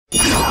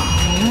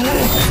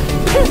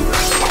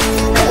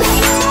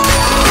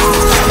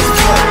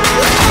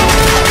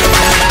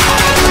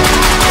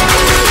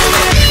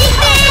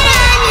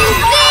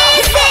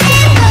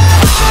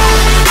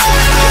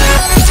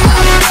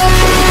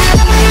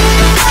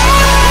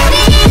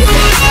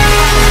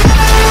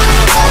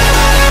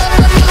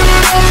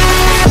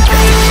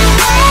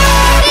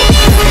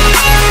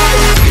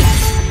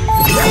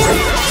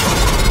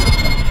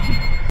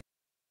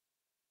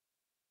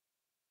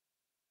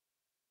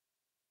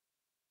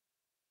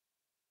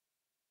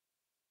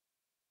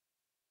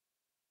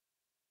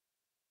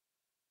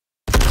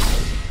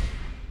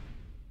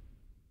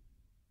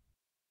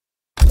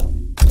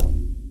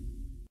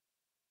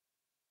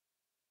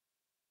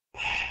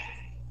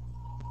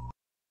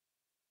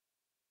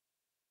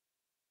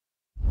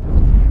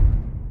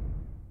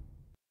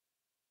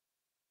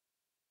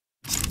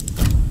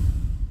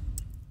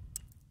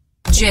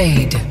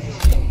Jade.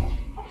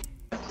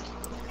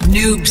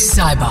 Noob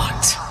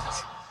Saibot.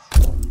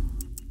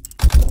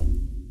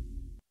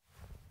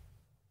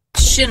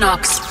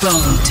 Shinnok's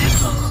Bone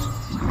Temple.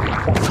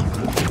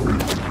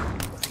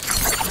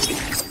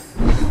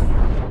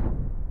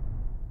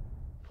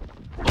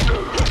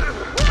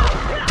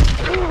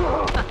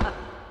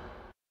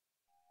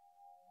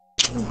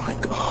 Oh my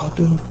god,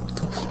 dude, what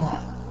the fuck?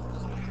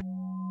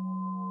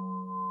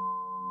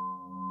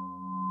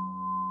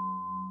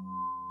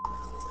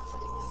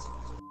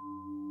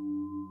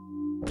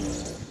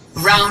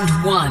 Round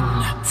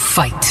 1,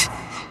 fight.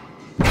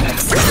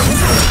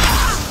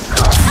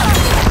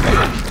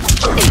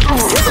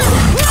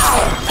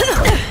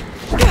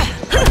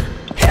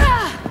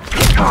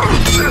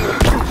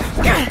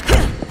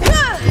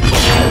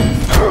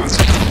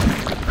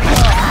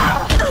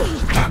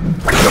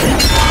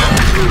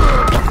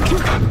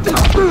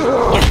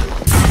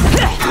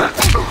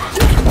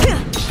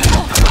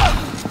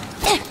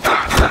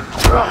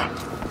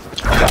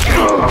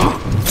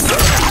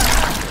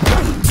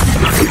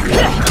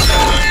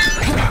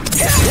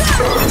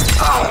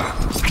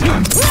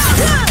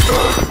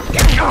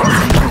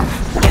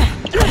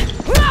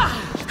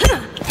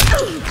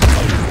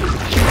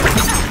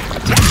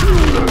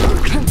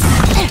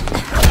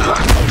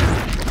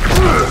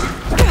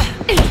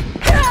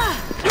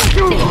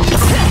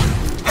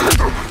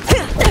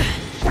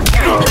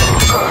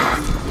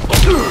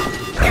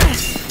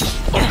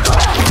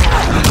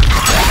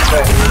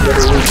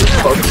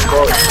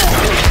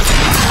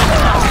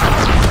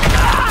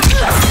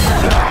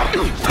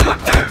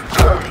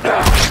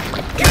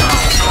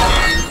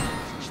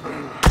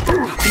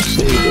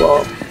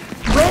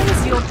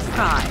 Where's your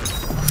pride?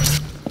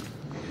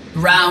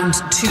 Round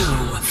 2,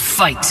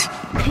 fight.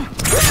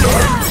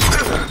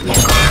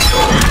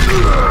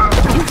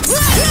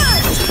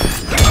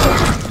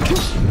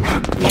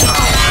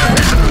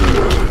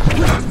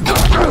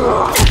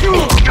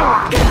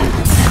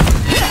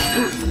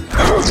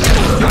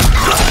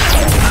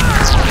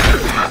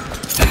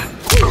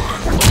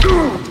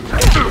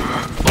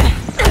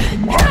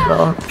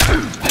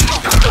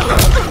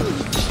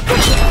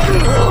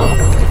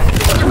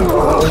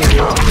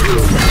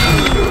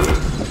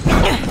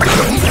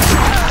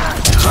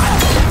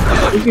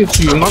 Look at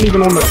you, not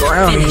even on the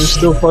ground and you're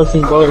still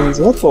pressing buttons.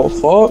 What the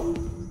fuck?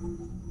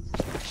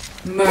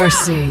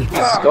 Mercy.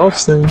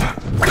 Disgusting.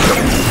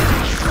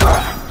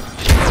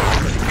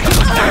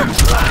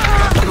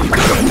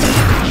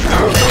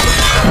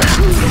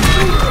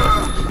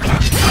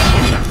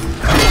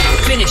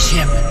 Finish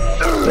him.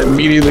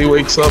 Immediately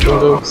wakes up and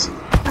goes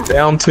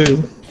down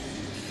 2.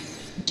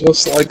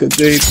 Just like a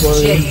Jade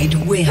player. Jade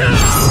wins.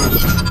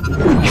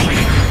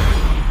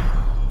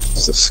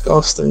 It's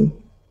disgusting.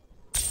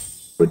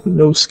 With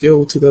no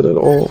skill to that at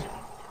all.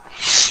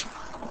 It's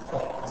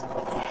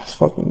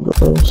fucking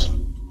gross.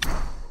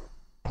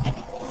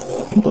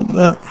 But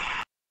that.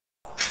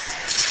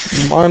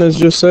 Mine is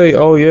just say,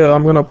 oh yeah,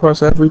 I'm gonna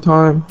press every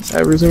time.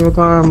 Every single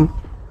time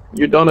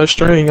you're done a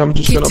string, I'm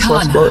just gonna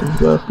press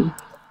buttons after.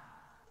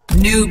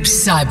 Noob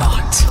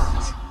Saibot.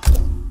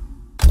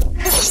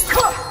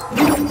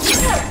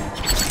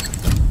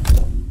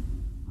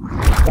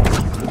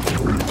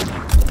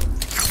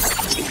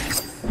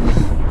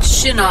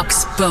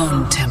 Shinnok's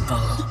Bone Temple.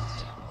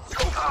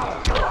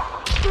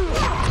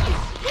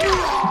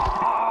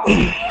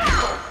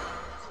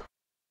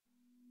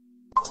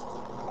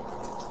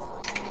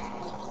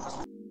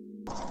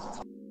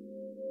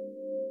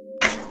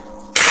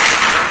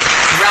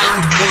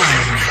 Round 1,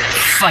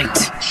 fight.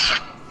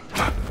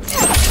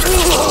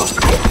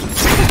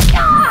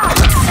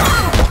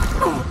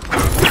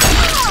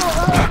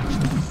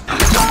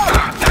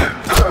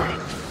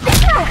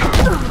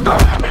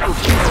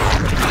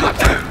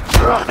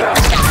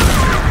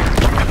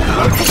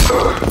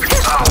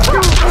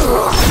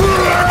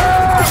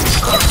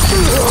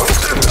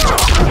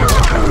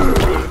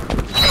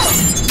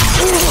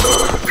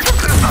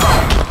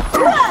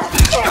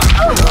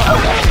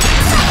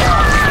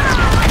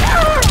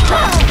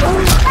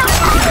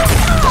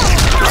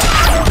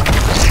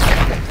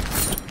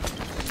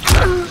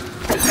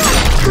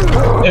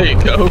 There you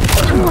go.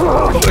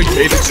 Oh, it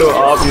made it so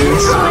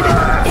obvious.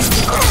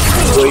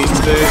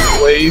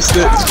 Waste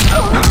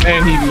it,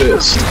 and he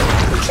missed.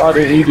 Why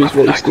did he just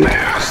waste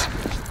it?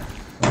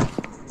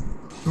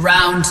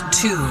 Round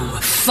 2,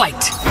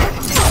 fight.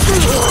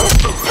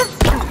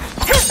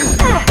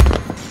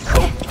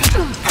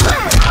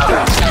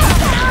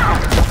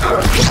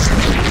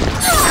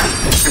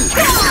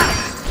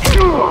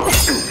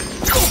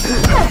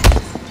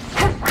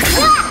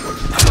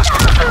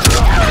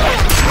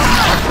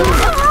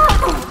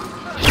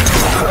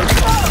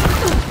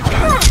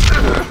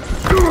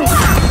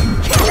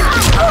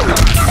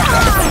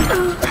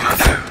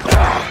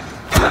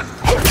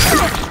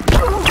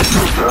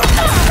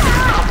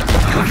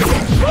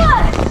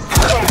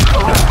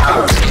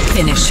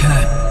 Finish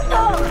her.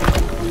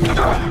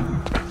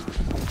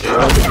 I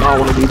do not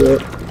want to do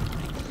that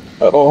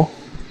at all.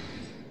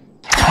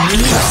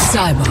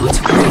 Saibot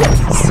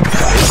wins.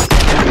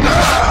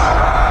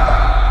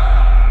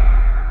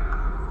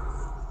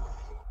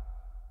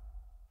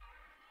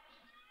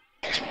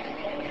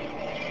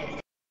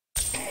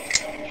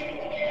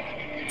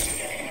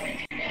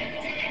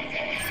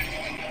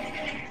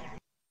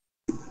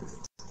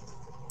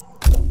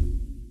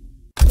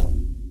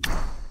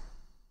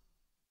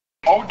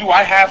 do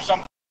I have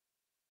something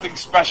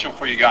special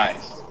for you guys.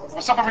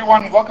 What's up,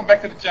 everyone? Welcome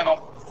back to the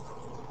channel.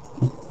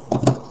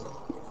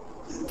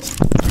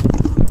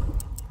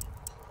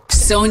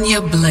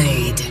 Sonya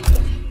Blade.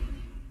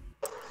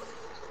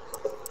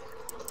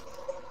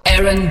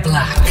 Aaron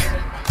Black.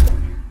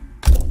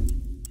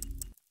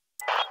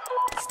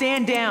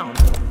 Stand down.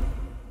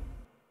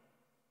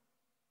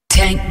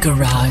 Tank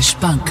Garage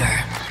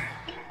Bunker.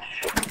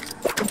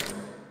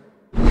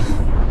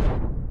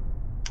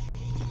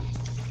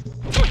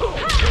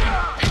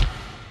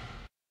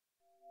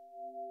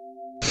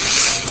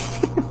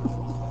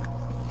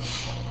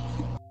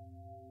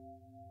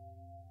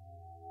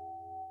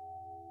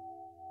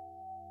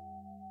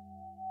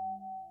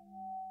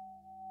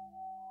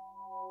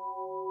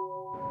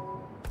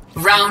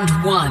 Round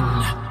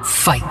 1,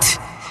 fight.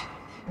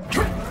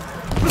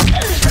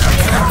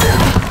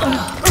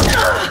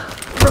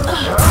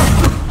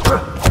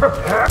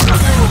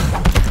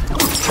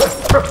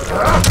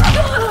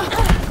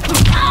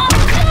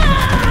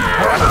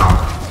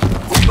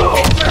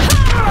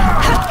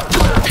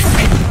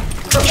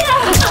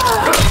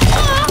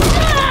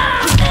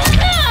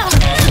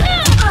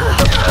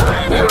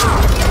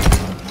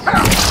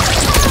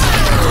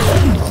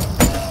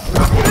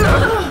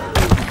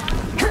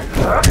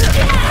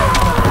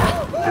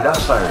 Did I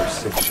fire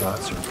 6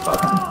 shots or 5?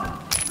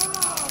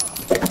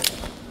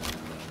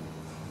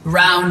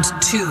 Round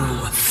 2,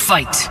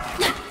 fight.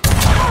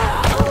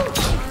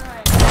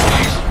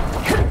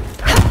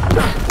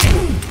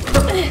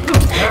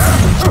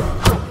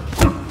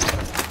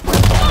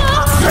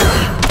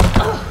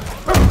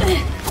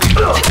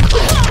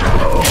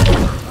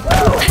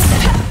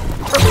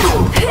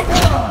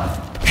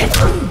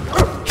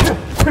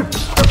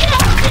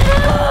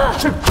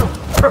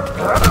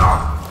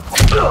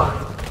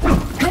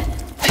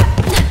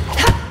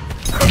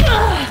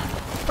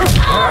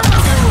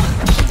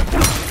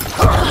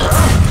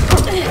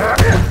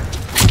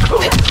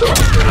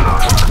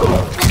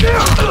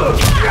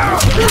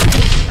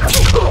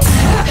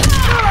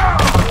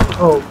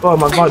 Oh god,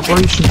 my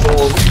vibration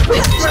ball.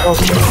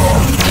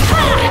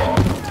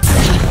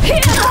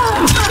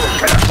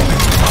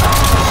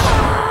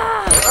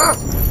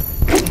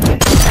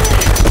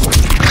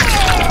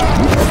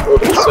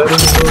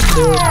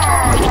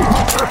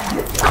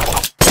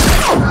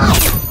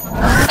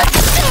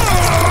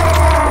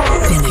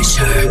 Finish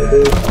her.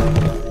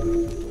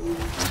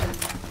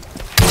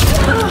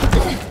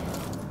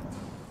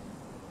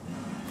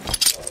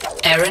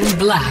 Aaron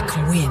Black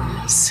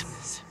wins.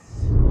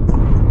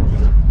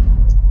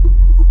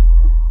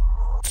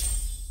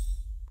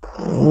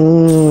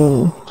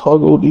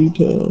 Toggle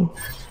detail.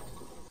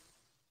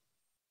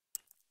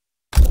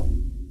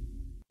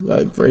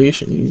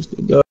 Vibration needs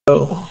to go.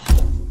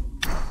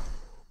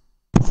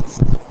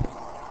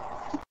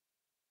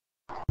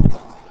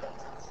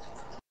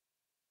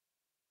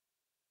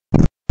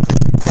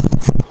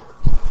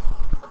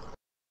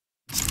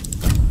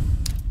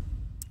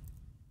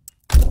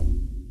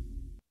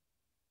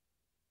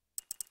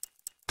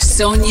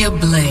 Sonya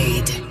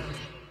Blade.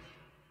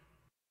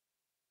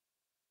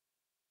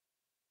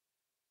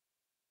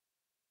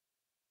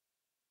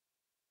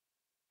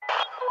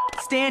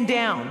 Stand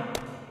down.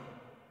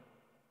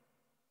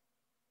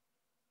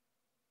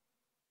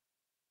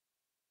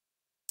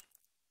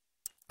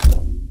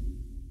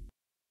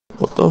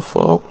 What the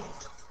fuck?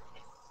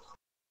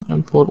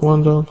 Import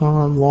window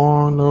time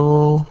long,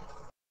 no.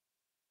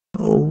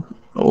 No,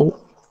 no.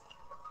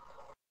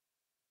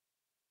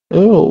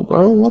 Ew,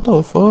 bro, what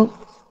the fuck?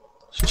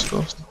 It's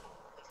disgusting.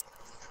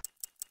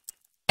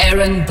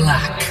 Aaron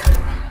Black.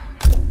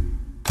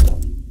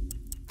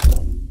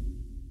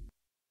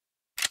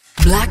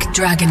 Black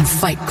Dragon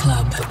Fight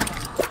Club.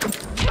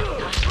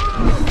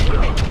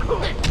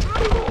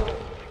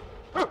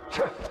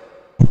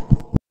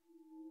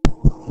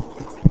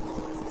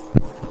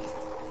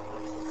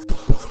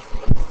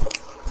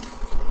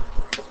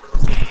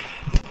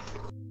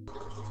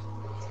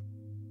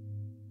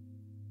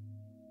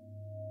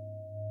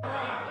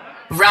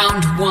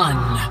 Round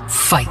 1,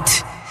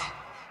 fight.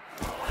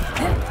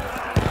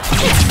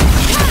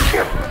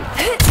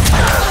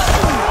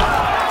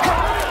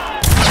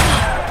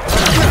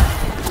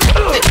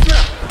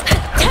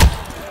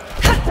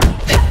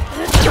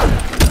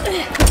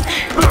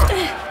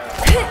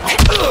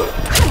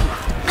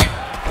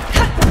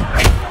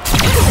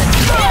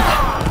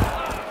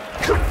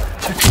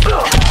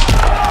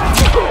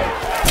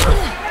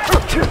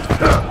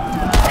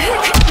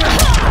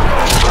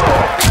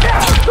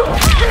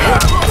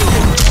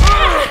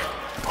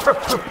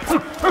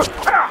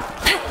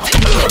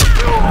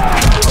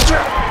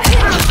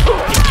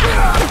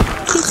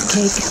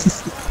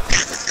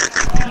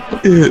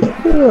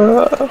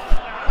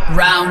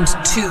 Round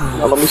 2.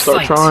 Now let me start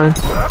fight. trying.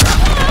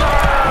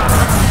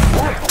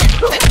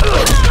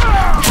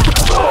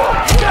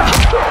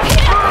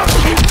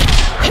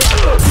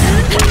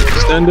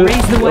 Extend it.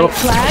 Raise the white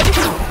flag.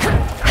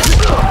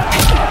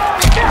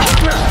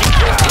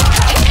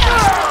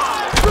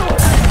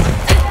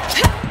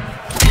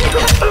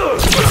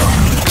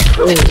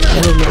 Oh,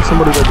 I don't know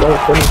somebody that don't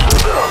finish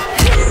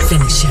it.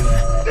 Finish him.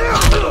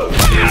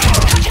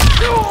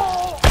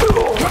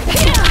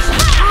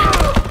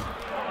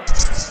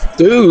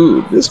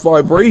 Dude, this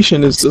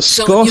vibration is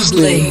disgusting. Sonya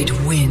Blade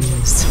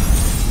wins.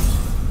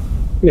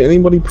 Yeah,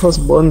 anybody press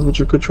buttons with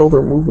your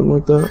controller moving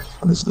like that?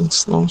 What is that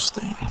slow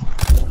thing?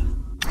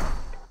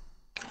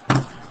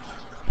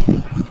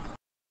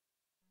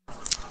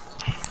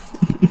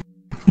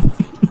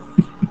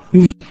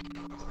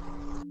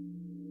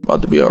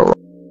 About to be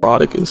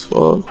erotic as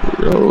fuck.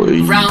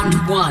 Really. Round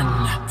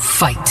 1,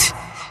 fight.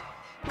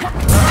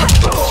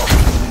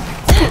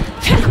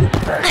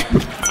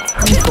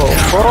 Oh,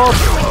 fuck.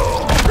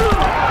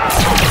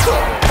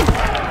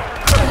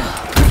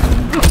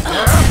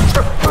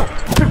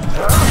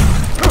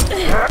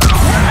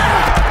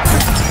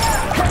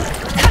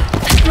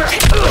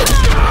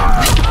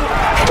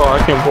 Oh, I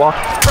can't block.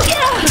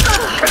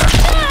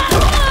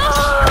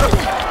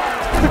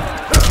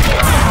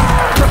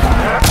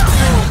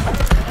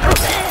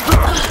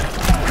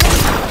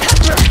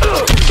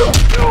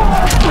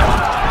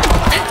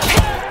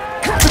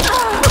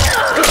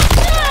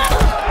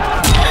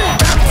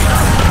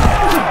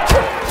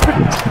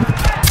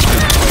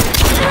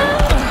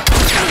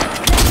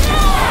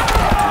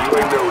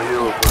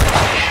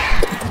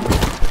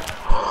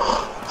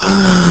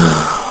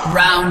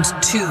 Round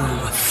 2,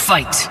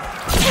 fight.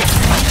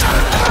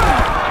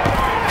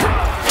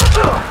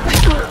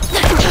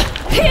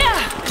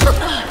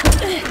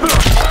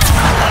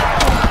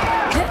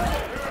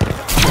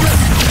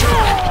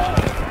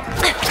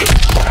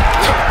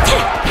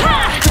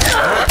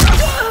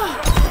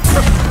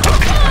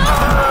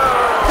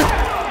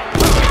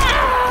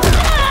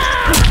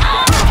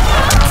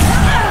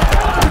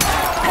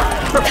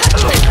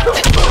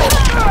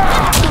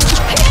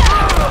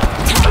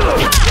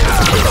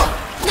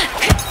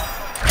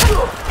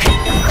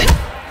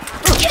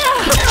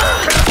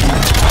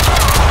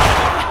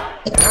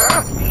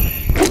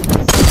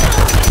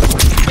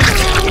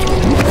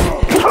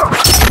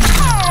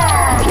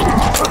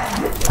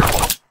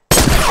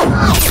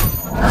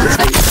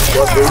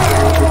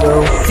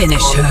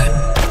 Finish her.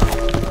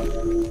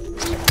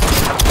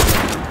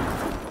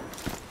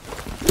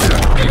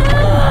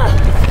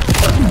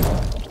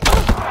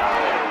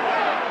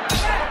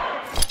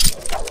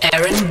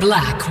 Aaron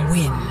Black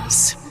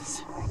wins.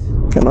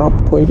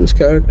 Cannot play this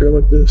character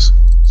like this.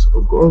 So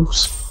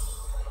gross.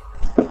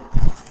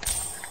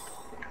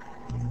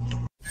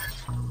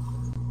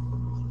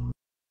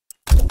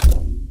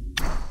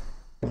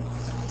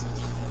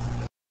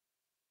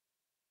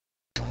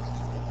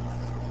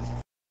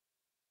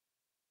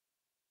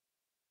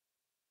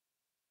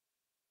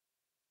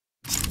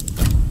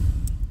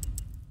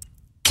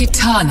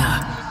 Kitana.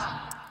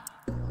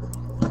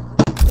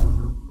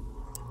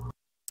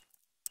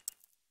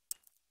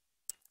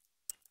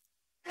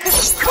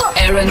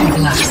 Aaron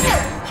Black.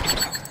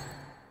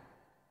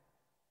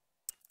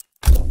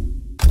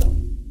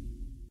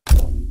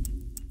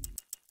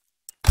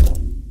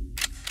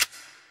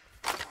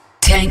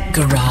 Tank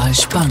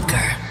Garage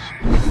Bunker.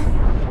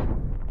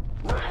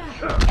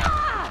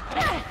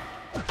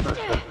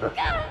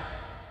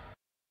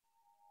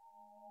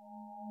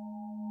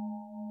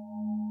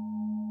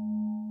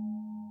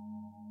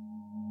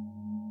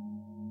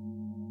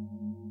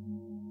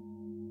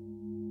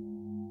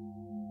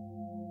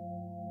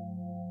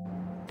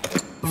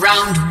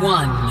 Round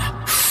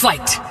 1,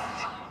 fight!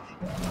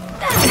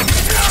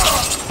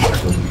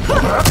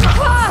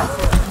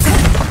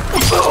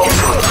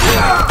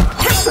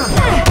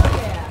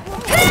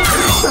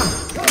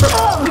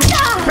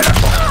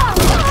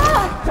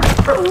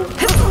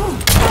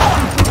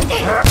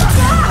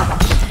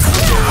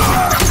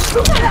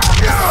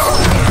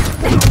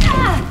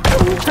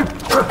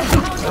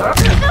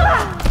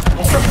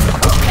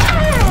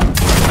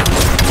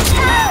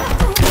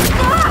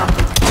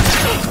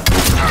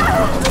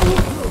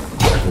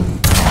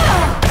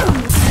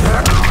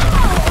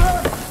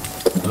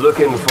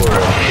 Looking for a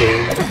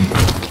king?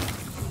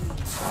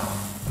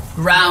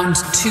 Round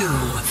 2,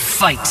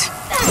 fight!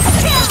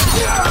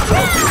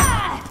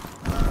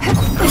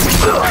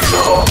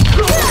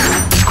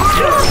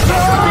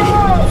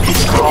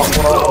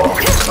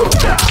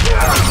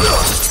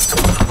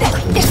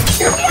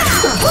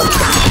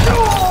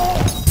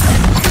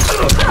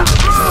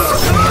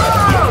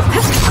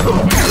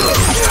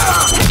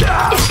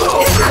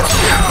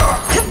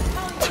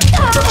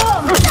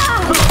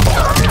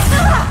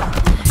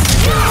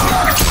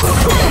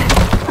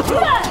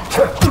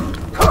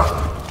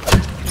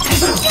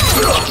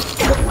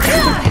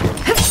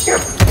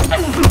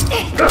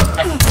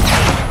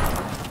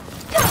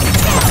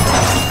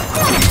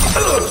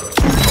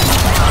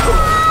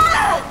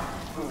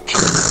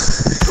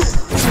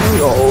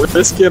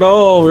 Let's get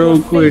all real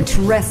quick.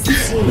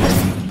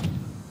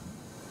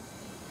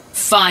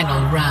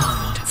 Final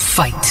round,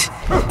 fight.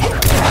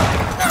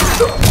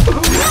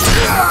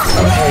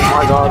 Oh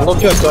my god,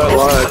 look at that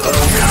lag.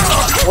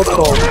 What the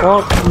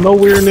fuck?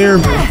 Nowhere near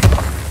me.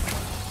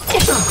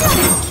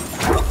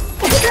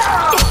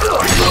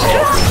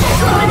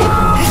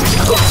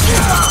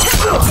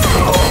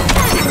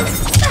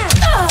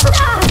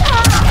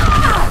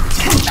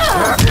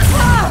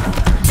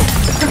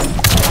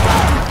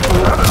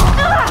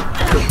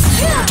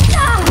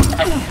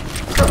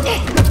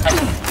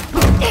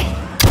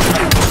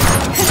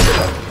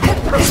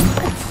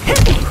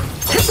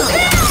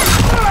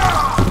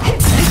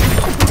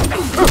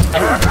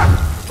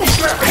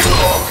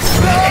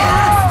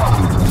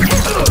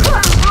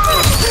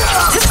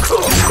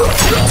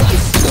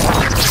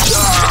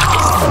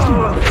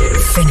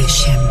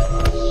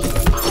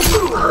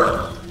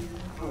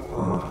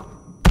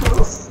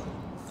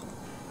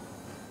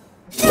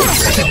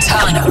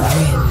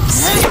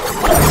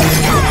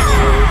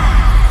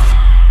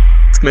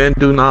 man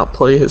do not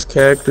play his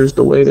characters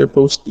the way they're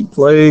supposed to be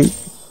played.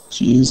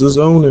 Jesus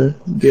owner,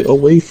 get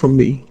away from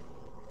me.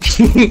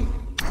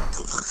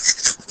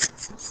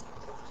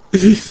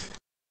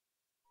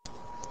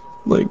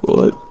 Like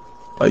what?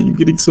 Why are you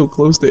getting so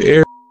close to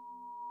air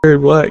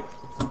black?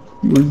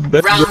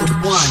 Round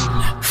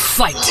 1,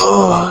 fight.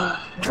 Oh,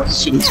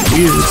 this shit is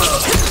weird.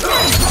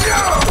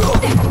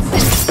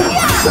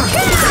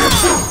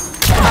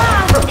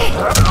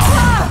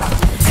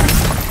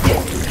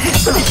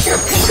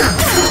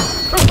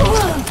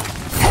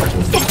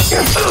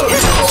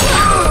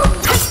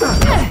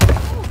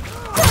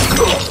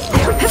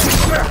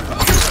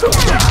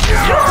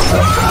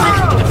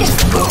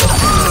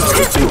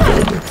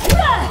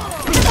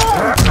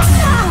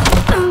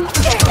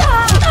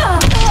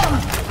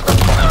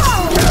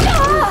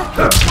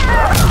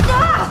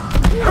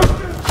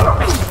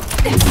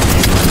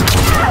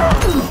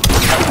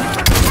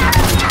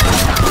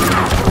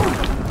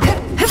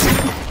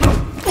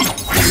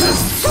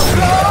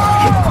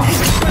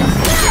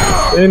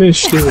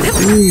 Finished it.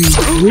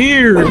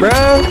 Weird,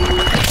 bruh.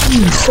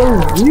 He's so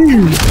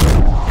weird.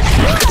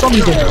 It's not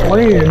even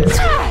planned.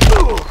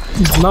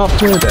 He's not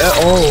planned at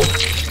all.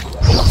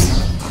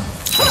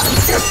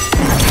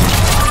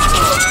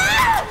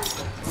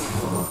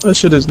 That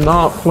shit is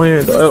not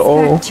planned at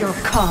all.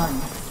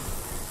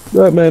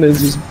 That man is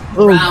just.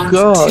 Oh Round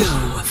god. 2,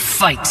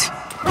 fight.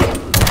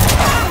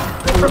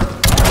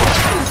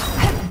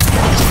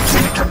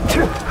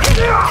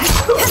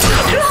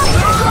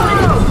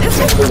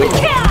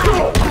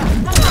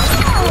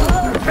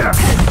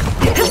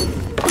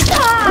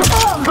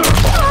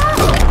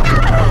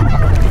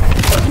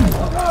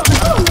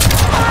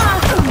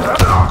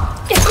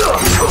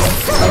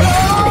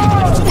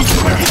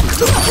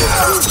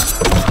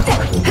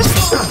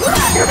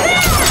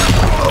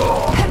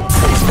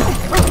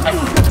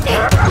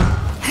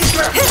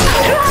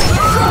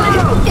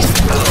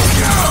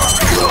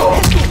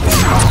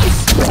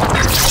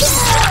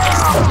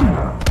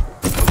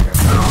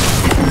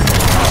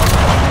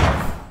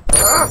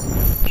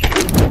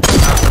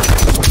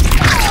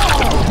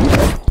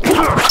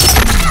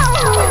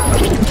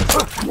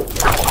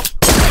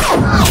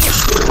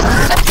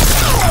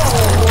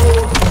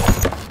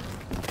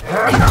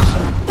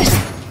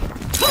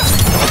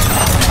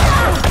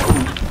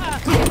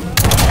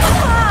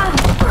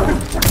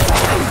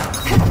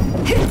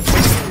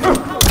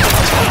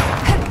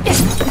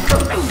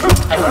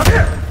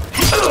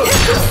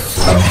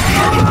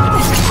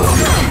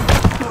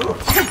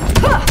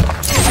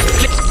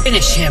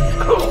 Finish him.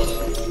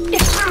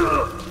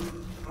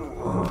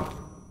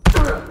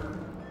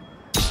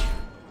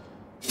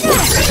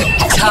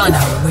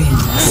 Katana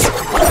wins.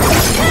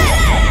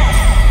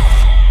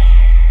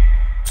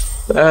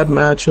 Bad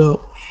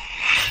matchup.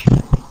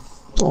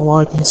 That's all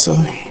I can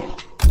say.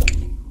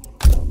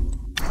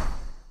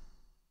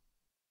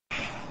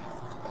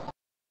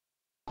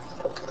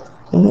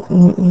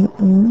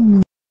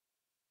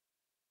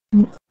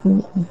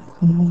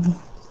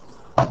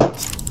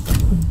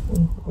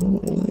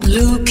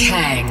 Liu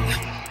Kang.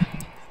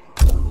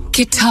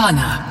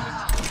 Kitana.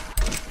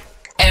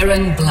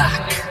 Aaron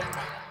Black.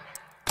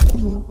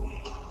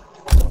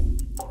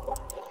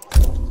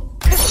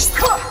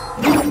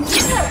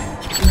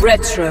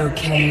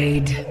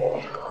 Retrocade.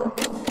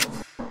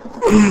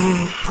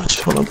 I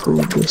just want to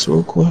prove this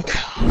real quick.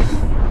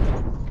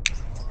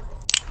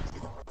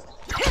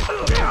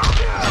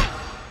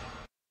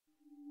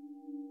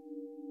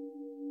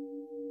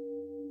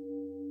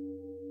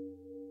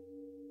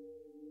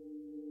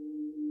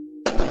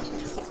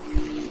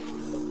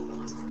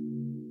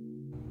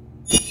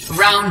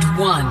 Round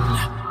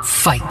 1,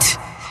 fight.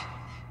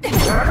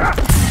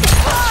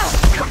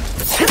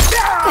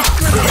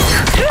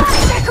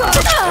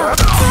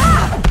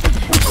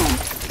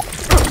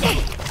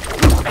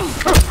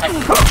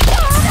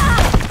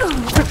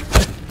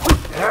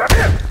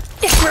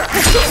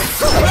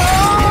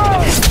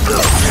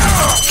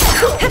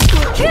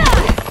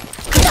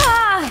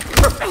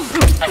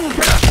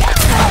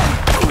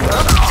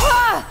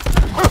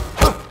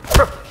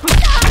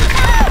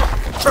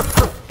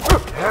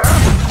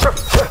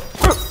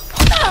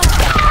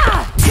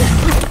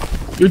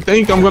 You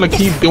think I'm gonna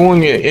keep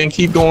doing it and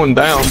keep going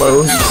down,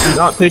 bro? You're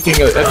not taking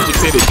an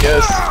educated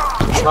guess.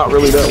 It's not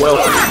really that well.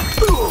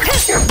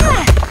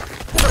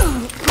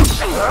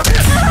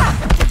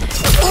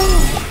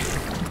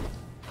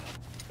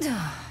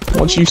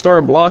 Once you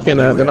start blocking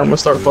that, then I'm gonna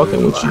start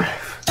fucking with you.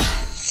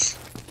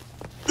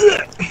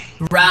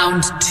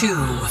 Round 2,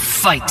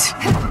 fight.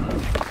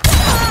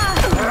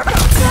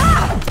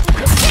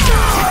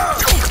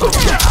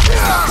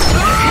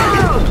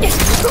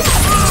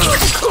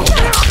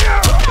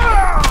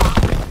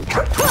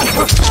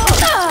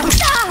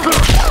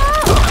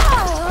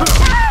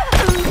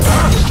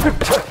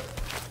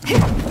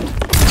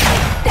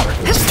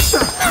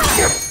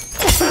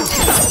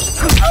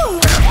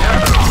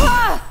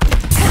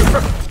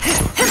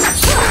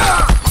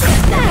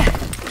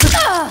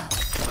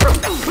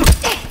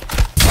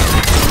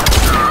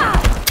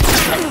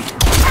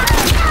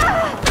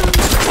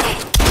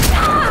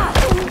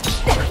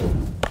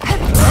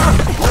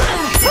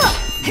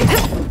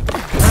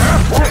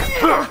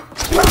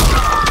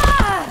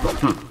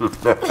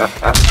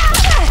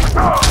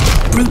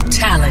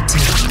 Brutality.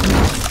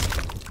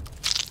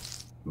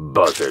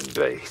 Buzzard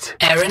bait.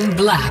 Aaron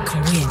Black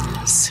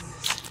wins.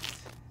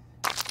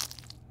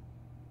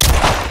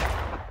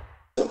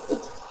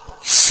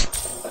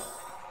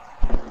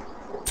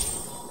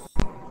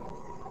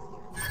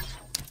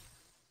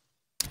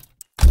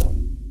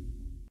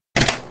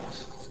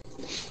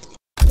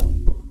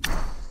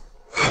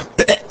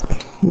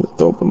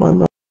 Open my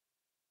mouth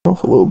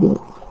a little bit.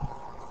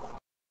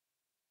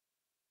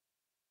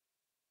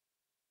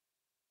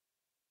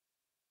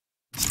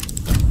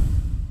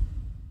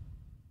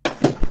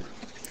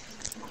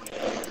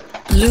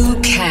 Liu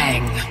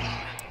Kang.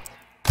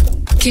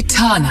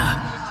 Kitana.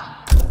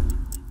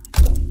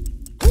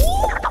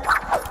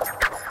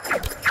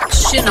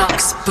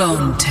 Shinnok's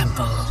Bone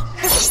Temple.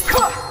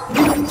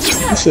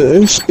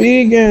 It's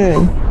speed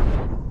game.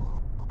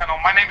 Hello,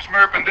 my name is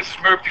Merp and this is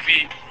Merp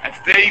TV, and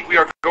today we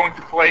are going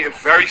to play a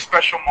very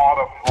special mod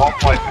of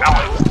Half-Life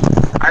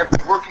Alyx. I have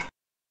been working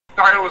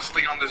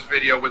tirelessly on this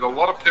video with a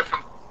lot of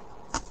different...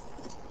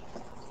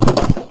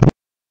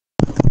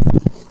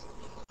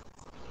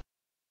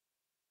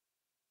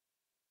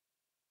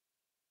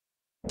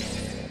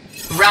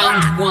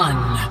 Round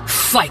 1,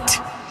 fight!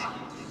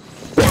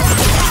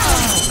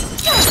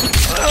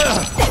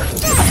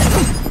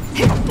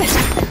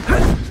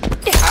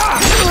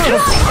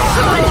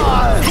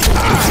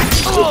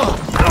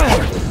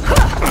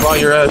 While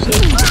your ass in.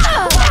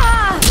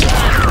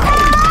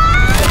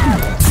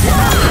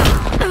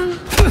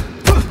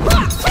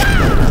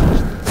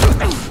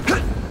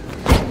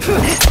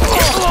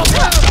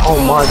 Oh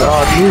my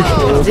god, you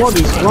what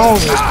is wrong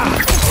with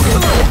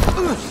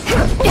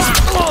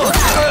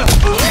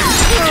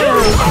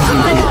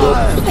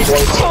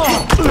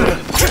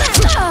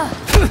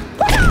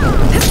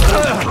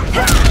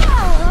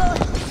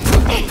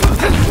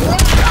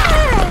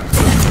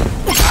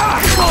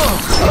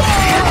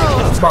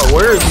Bro,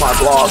 where is my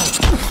block?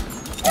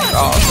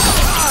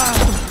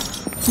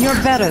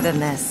 You're better than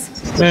this.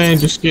 Man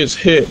just gets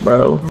hit,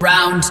 bro.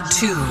 Round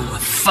 2,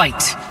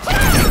 fight!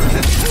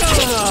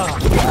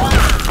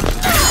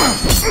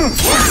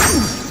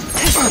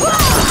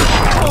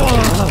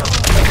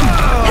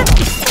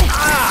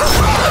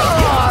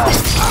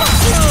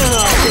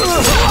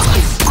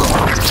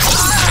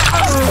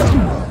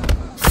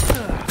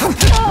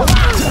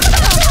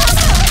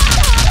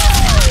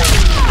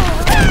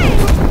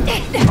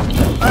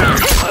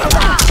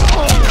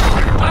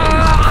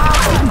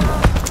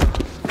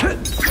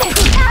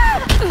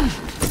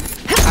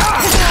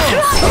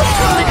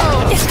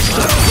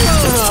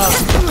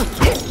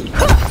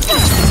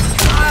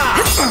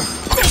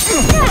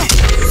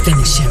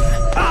 Finish him.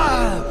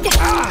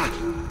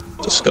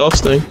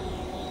 Disgusting.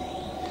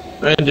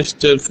 Man just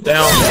stood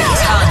down.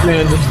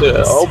 Man just did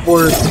an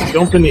upward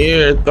jump in the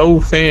air, throw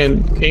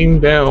fan, came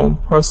down,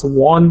 press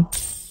 1.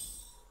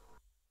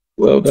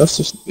 Well, that's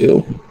just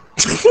ill.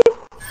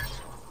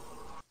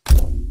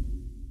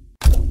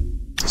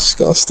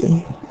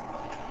 Disgusting.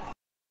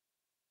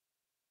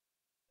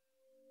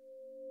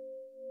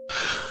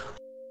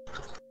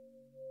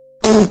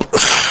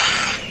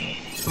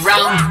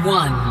 Round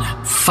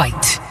 1,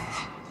 fight!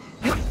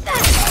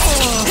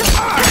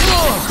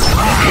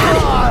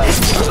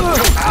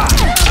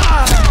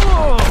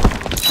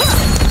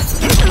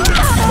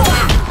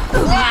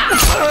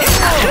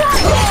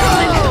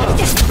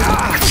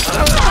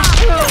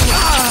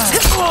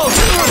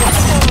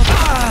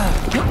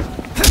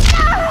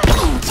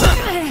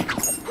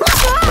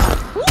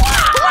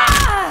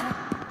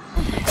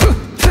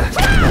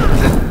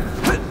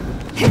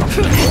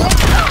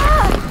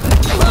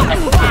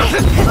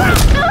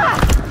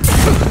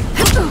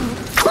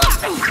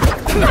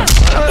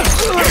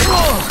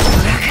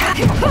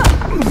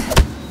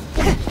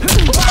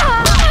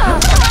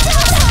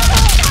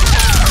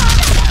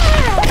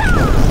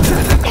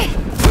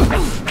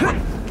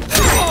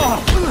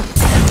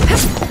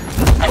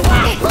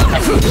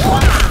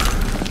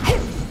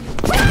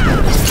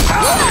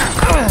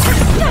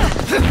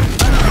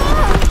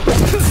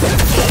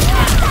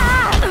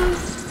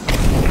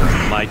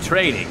 My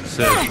training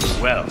serves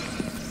me well.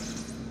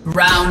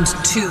 Round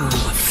 2,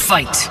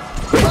 fight!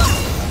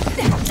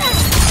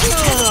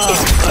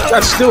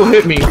 That still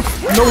hit me.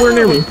 Nowhere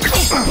near me.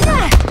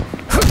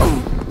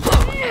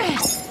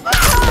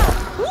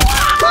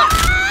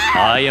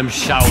 I am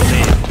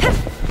Shaolin.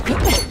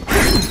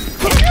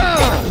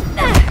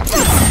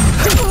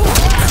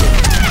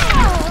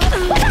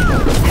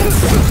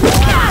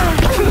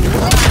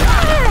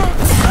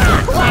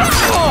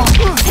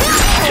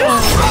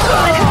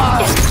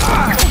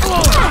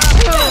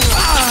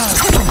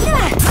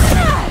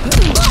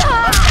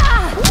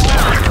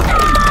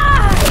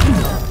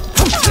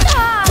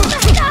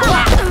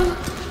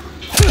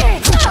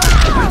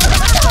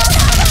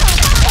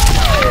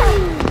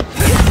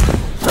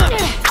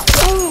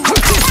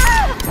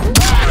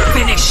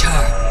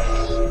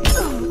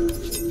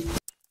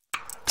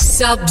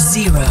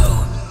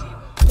 Sub-Zero.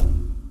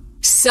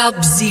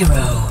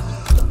 Sub-Zero.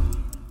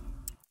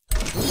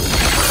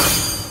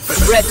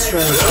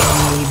 Retro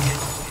Code.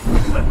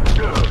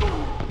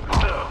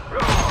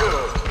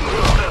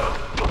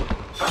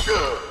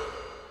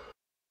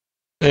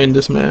 And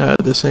this man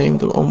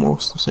had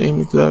almost the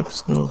same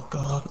exact. Oh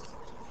god,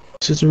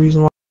 this is the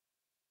reason why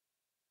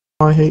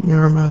I hate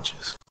mirror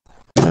matches.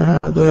 They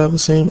have the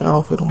same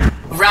outfit on.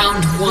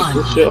 Round one.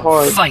 This shit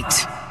hard.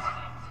 Fight.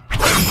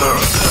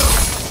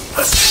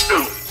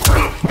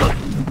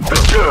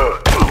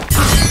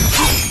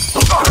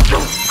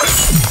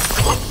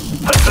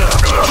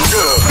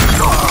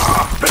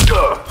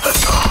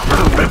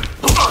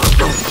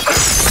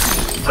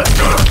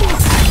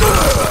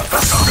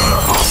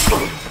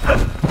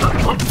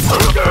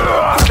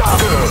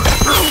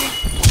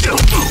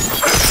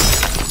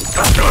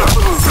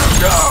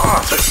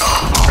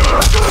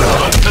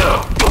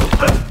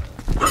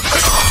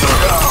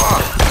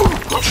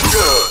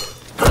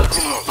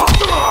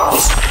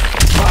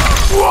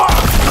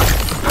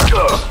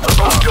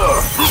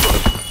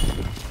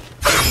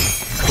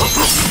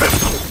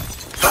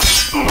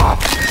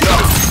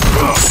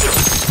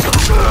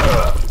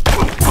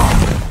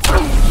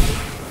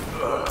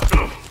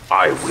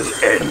 I will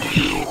end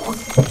you.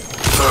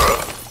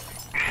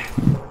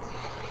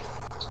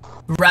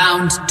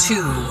 Round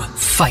two.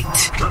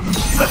 Fight.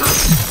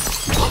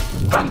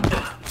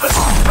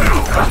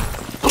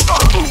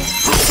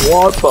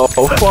 What the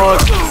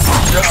fuck?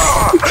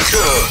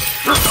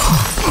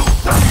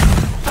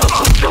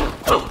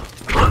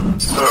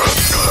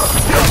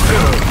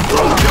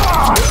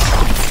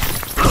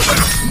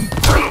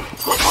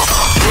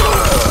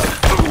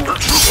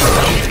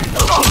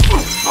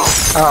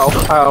 Ow,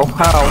 ow,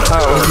 ow,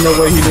 ow. There's no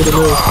way he did a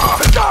move.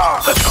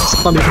 It's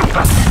funny.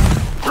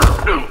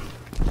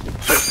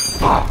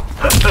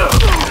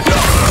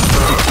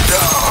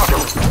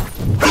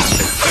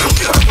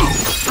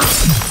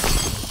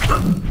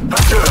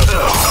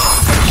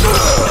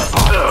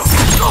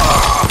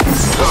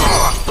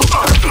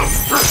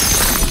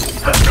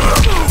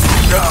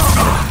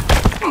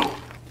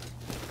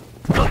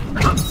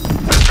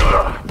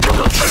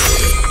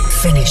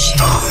 Finish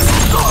him.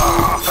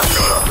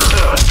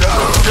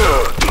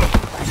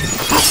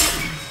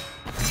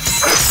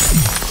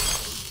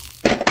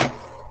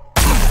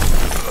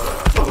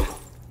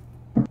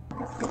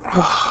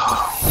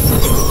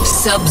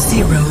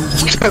 Sub-Zero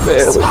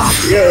wins.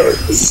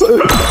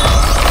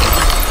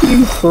 He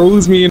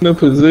froze me in a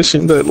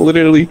position that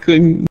literally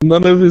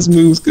none of his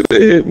moves could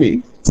have hit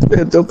me.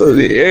 I jumped out of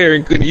the air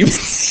and couldn't even.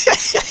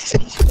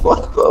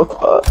 What the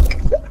fuck?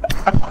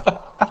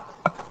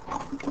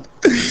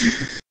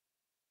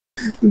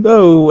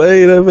 No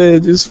way, that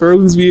man just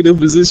froze me in a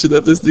position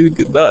that this dude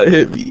could not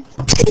hit me.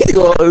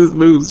 All his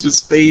moves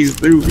just phased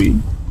through me.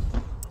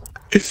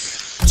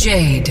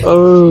 Jade.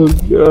 Oh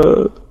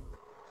god.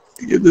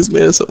 Give this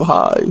man some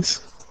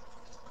highs.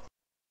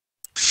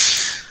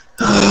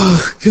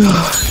 Oh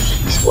god.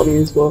 It's funny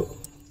as fuck.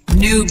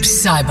 Noob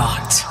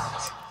Saibot.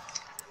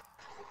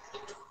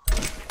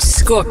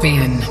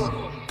 Scorpion.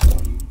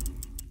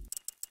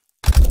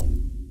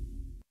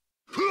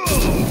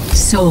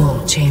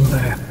 Soul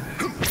Chamber.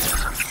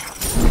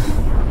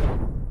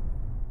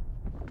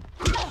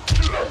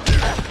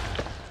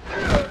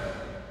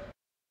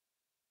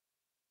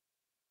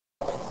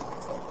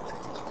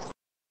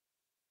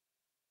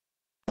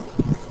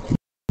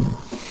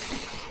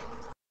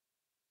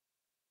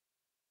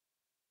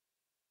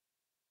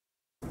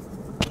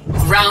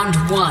 Round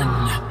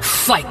one,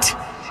 fight!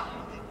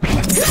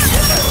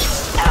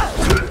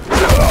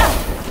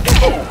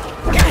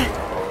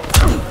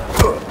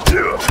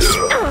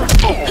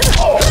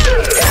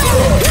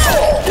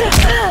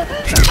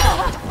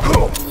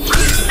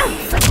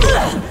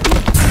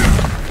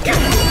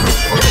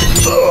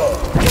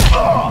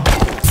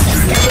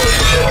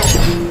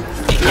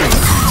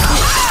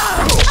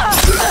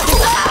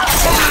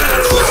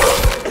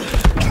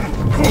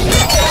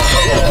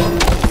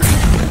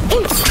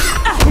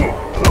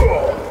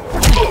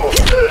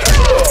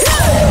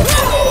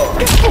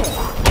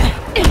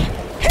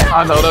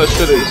 I know that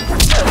shit is.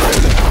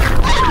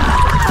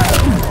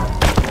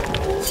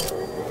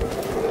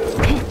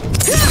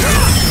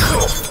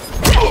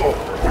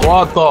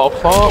 What the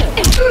fuck?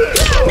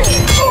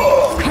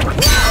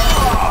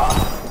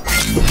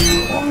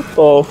 What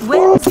the fuck?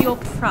 Where's your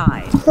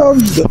pride? How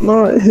did that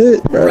not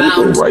hit? Bro?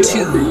 Round Right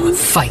two,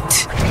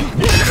 fight!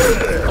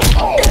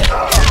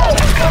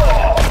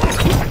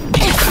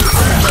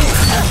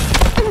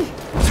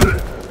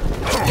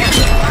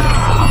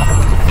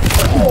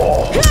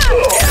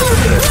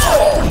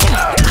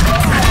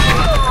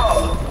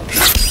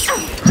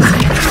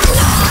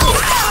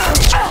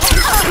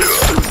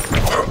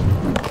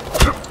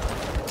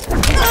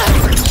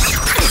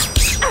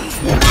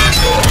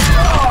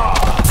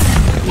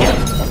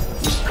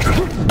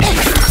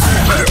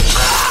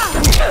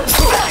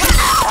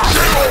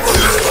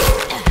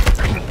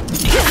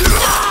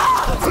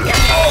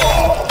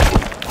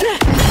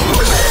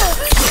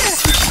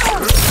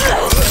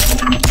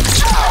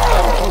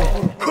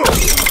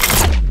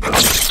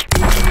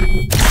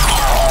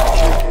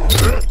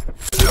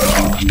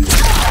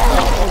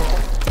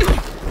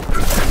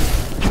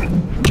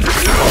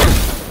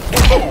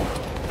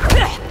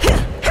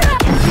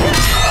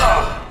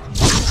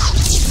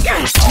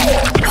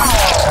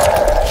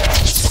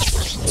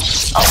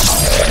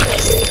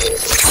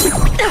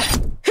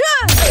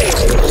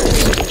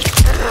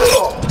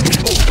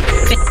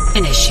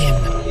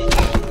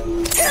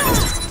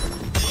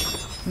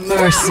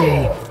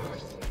 Mercy.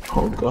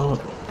 Oh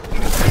god.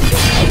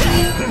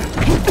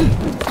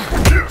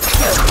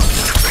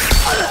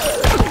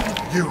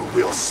 You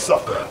will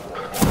suffer.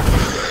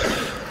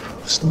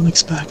 It's not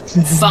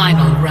expected.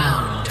 Final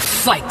round.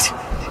 Fight.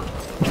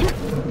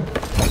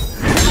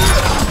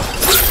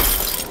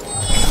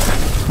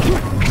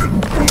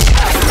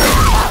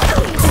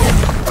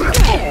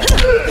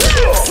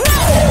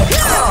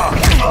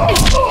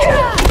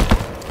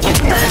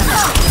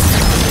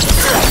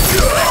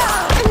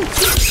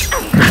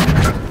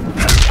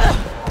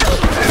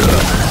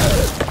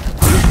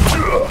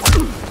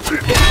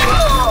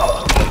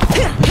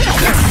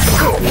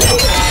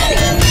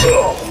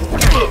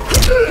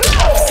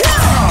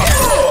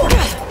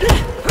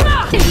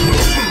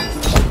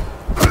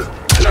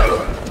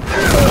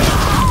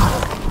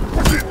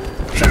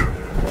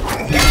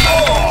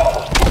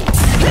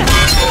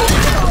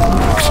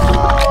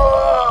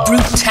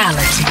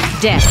 Brutality.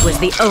 Death was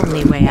the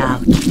only way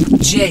out.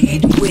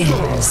 Jade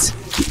wins.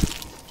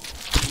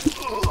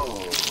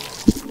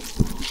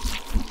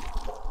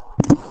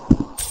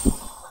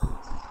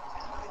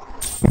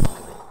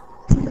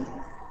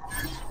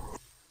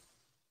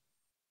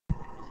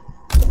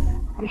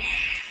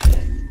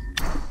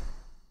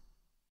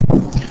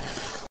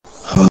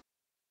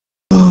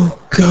 Oh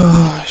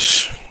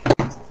gosh.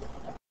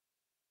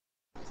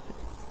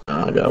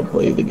 I gotta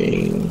play the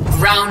game.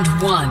 Round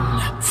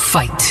 1.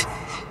 Fight.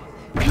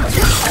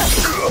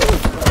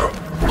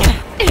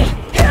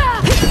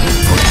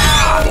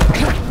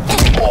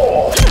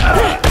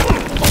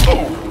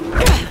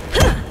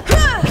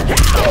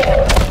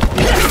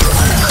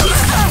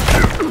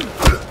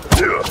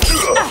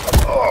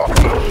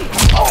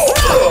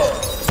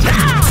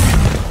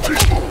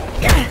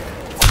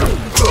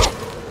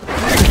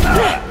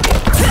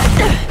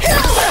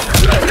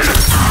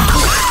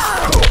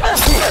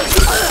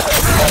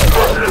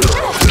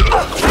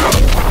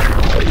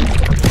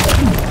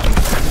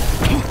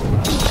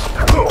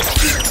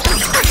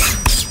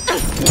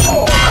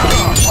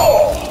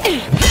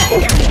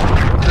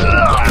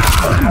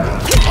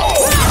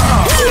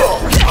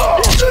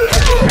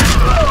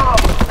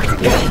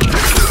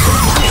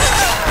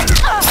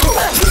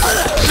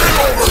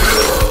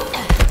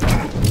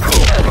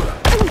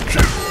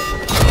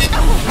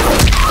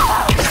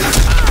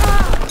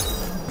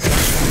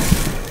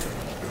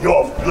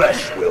 Your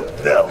flesh will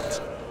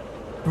melt.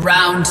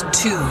 Round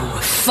 2.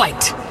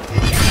 Fight.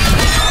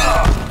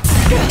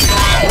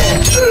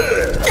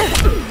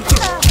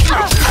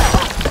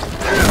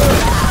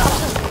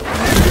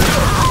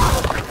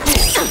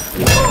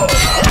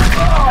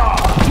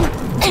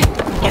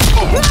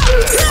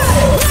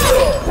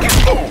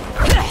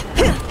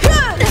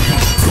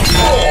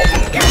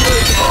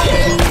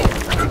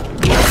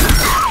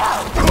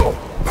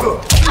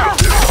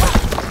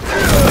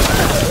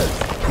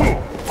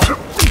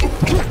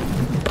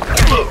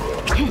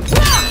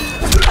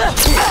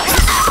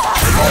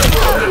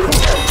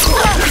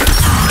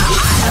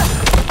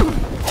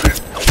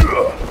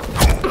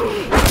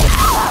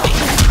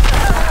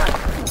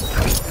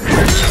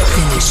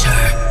 Finish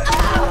her.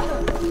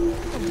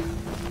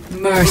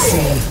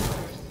 Mercy.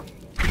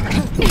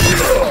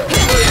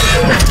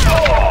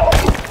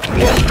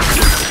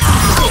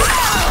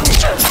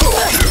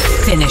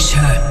 Finish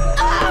her.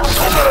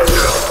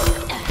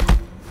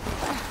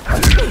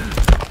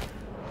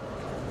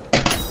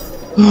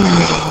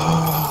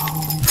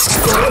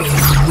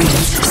 Scorpion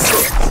wins.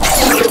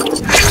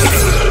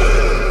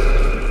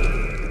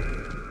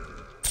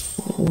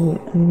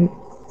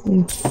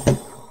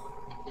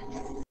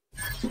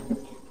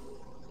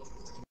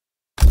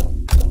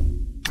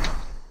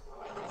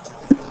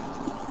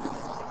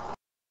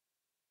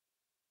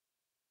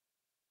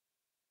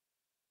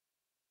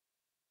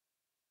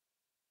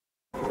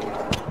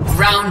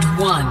 Round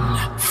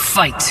 1.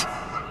 Fight.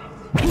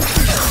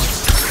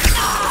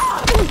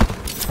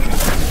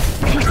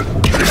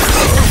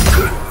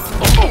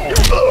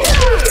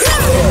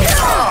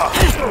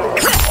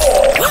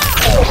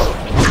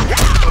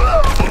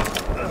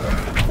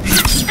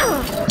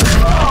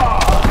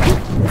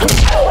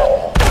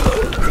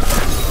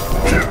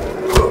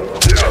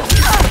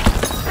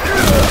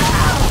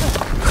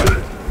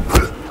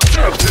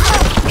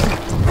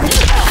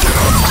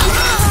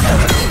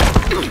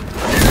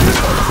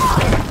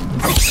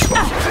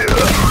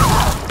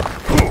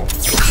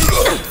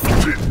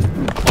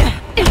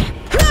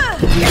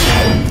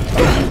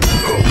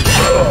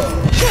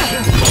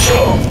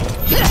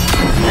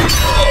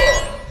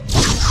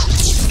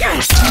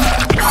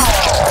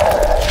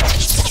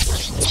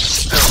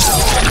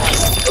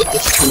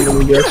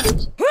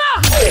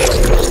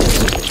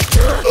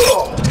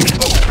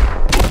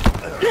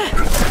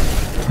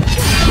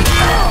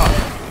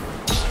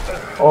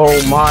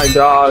 Oh my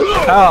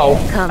gosh.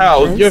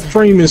 How? Your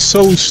frame is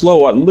so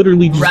slow. I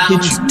literally just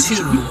Round hit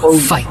you. 2.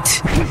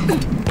 Fight.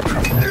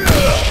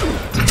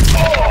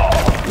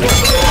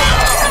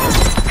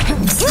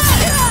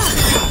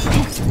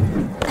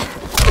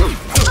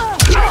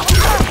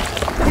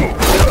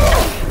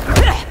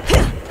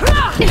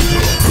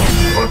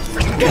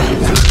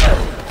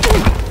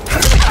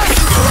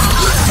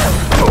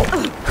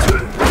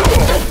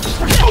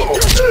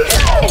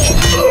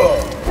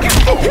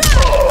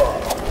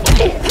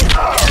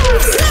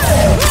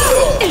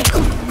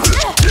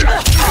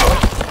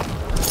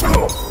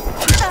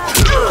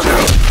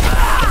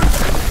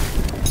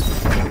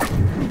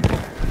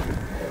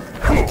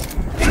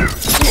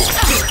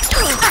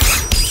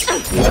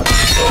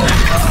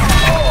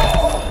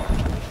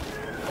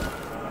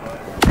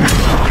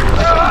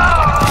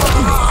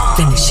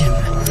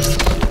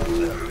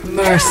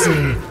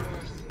 Mercy.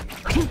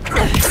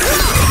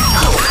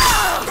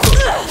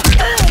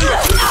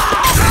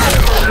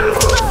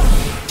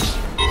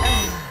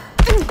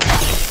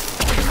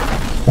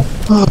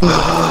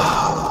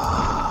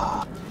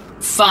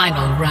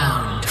 Final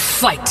round,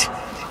 fight!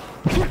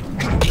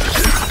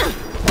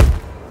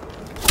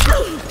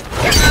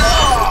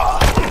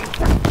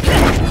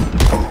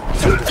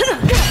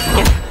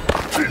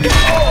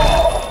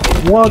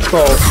 What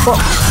the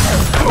fuck?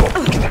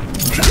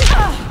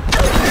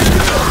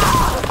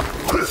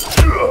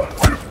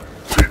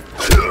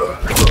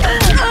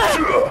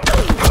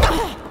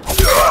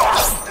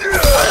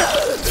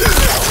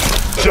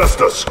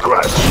 Just a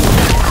scratch.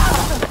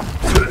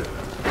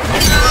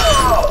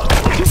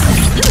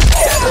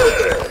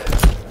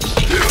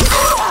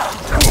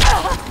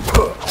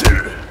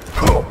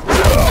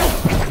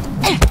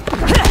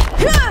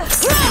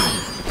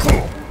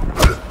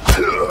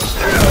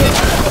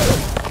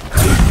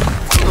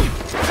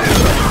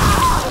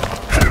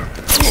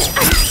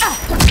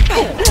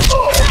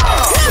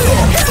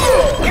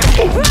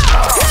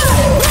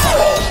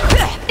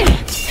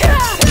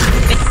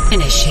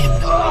 Finish him.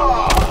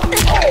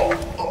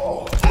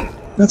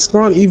 That's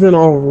not even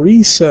on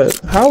reset.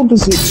 How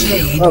does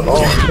it not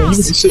off? You can be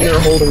sitting there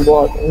holding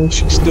block and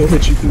she still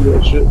hit you through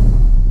that shit.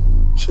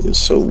 Shit is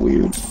so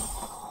weird.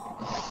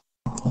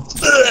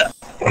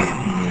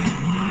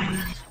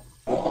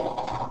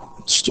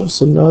 It's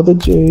just another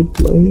Jade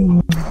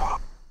player.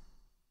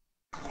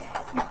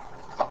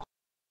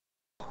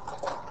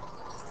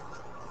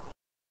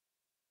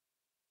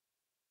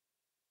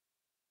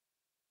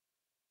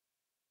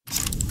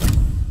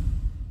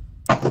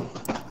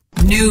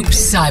 Noob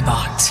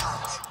Saibot.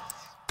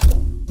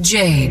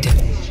 Jade.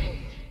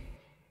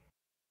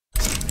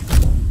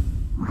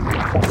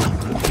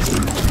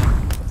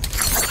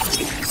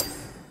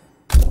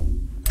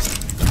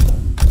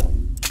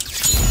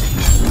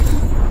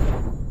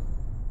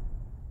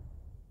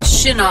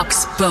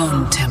 Shinnok's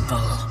Bone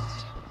Temple.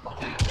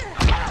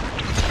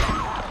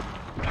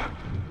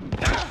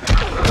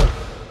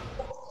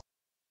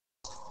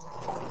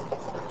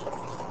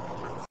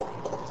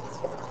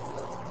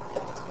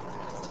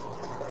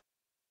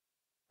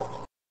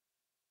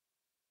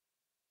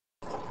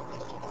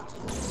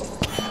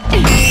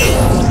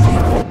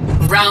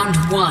 Round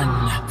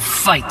one,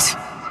 fight.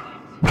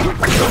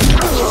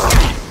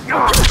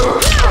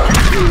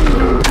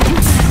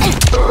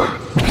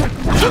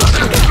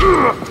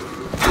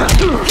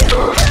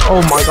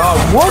 Oh my god,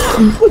 what?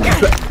 Look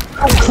at that!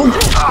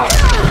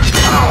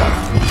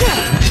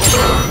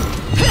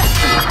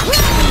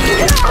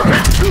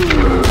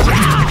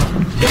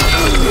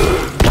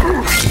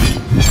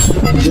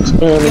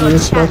 Man, you're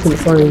smacking the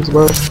frames,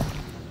 bro.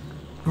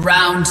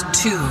 Round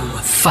two,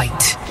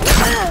 fight.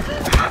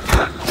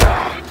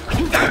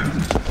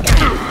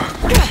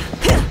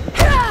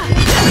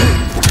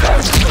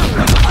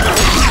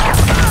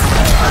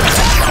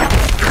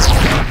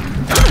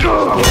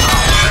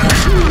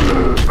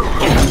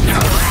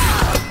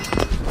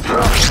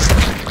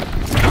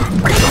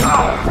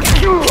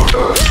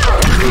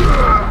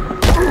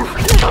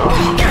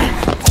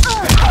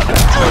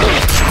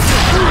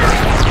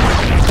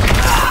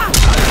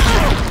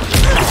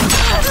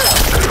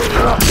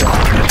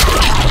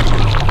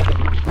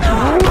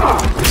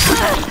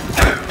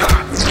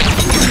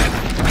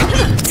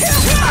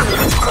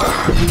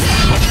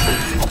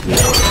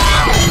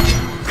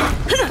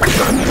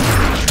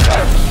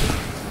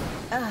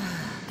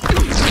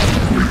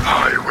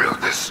 I will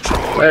destroy.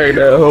 Hey,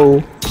 that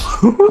hoe.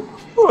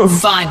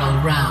 Final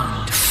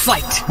round,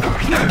 fight.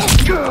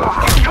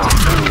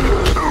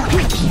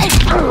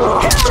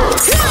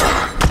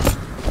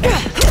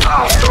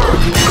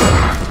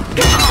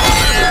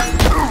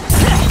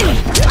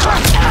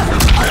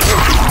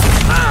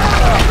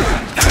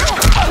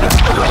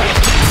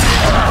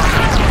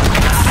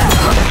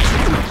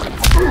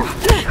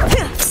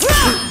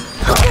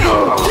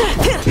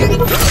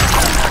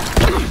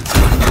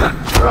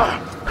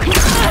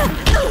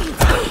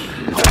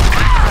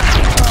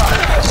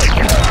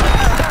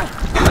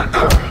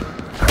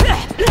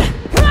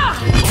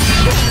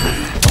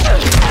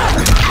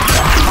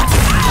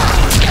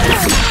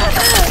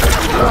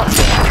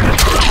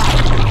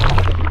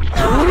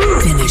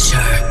 Finish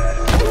her.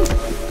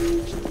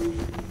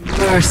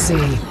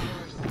 Mercy.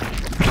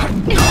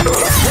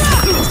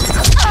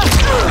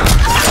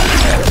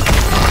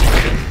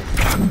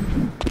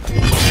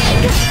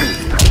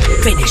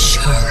 Finish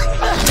her.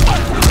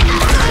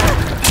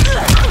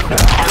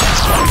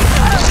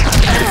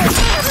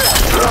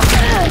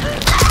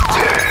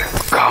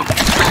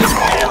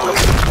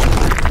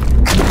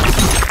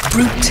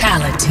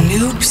 Brutality.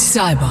 Noob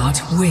Saibot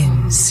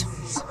wins.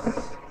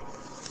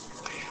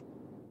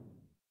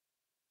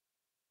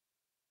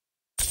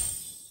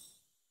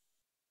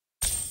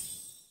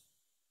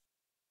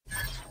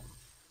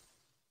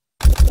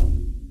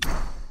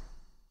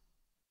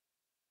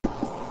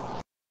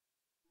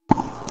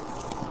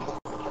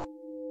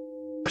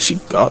 She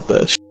got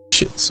that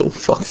shit so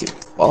fucking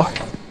far.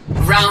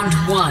 Round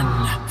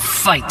one,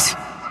 fight.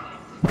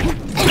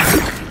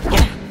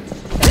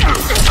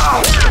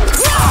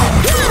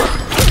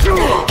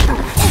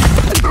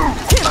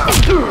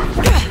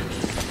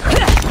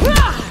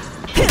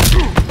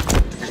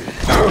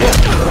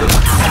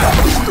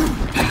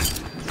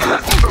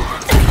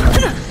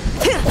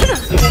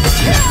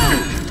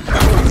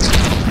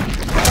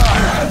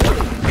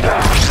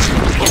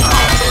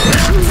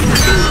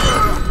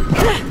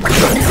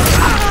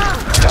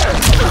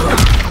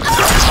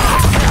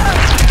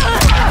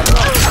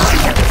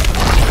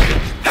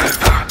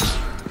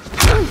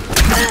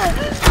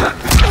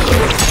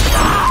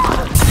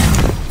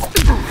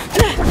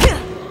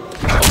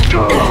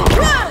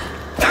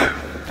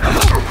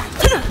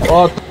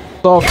 What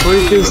the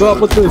freak is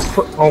up with this?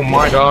 Oh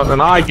my god,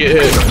 and I get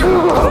hit.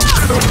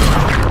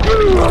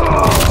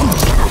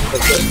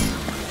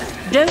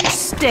 Don't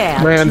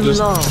stare Man, too just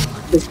long.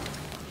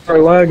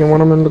 start lagging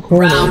when I'm in the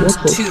corner. Round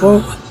What the 2.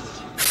 fuck?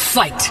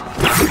 Fight.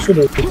 This shit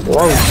is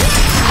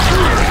gross.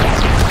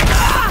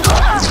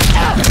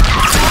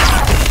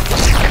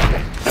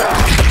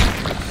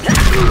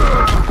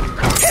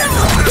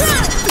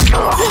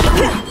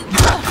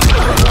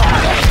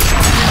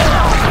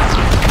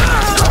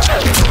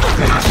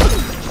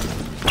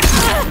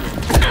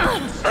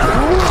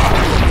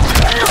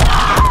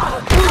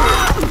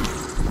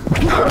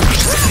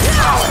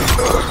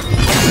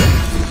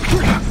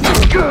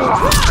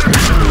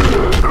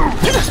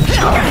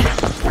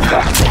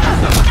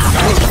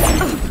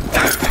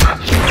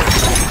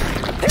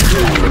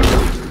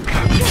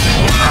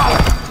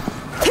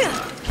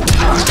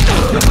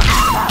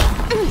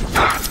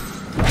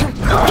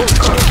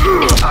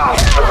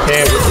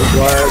 Damn, this is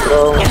lag,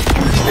 bro.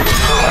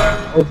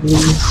 Ugly.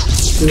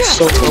 It's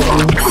so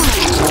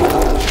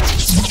ugly.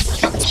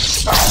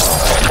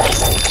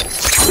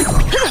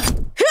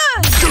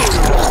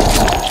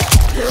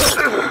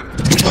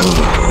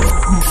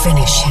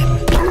 Finish him.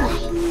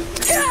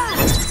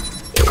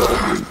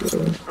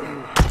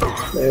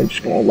 Man,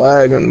 just gonna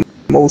lag in the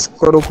most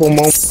critical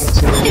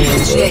moments in the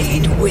game, bro.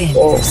 Jade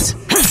wins.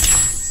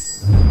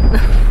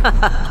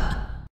 Oh.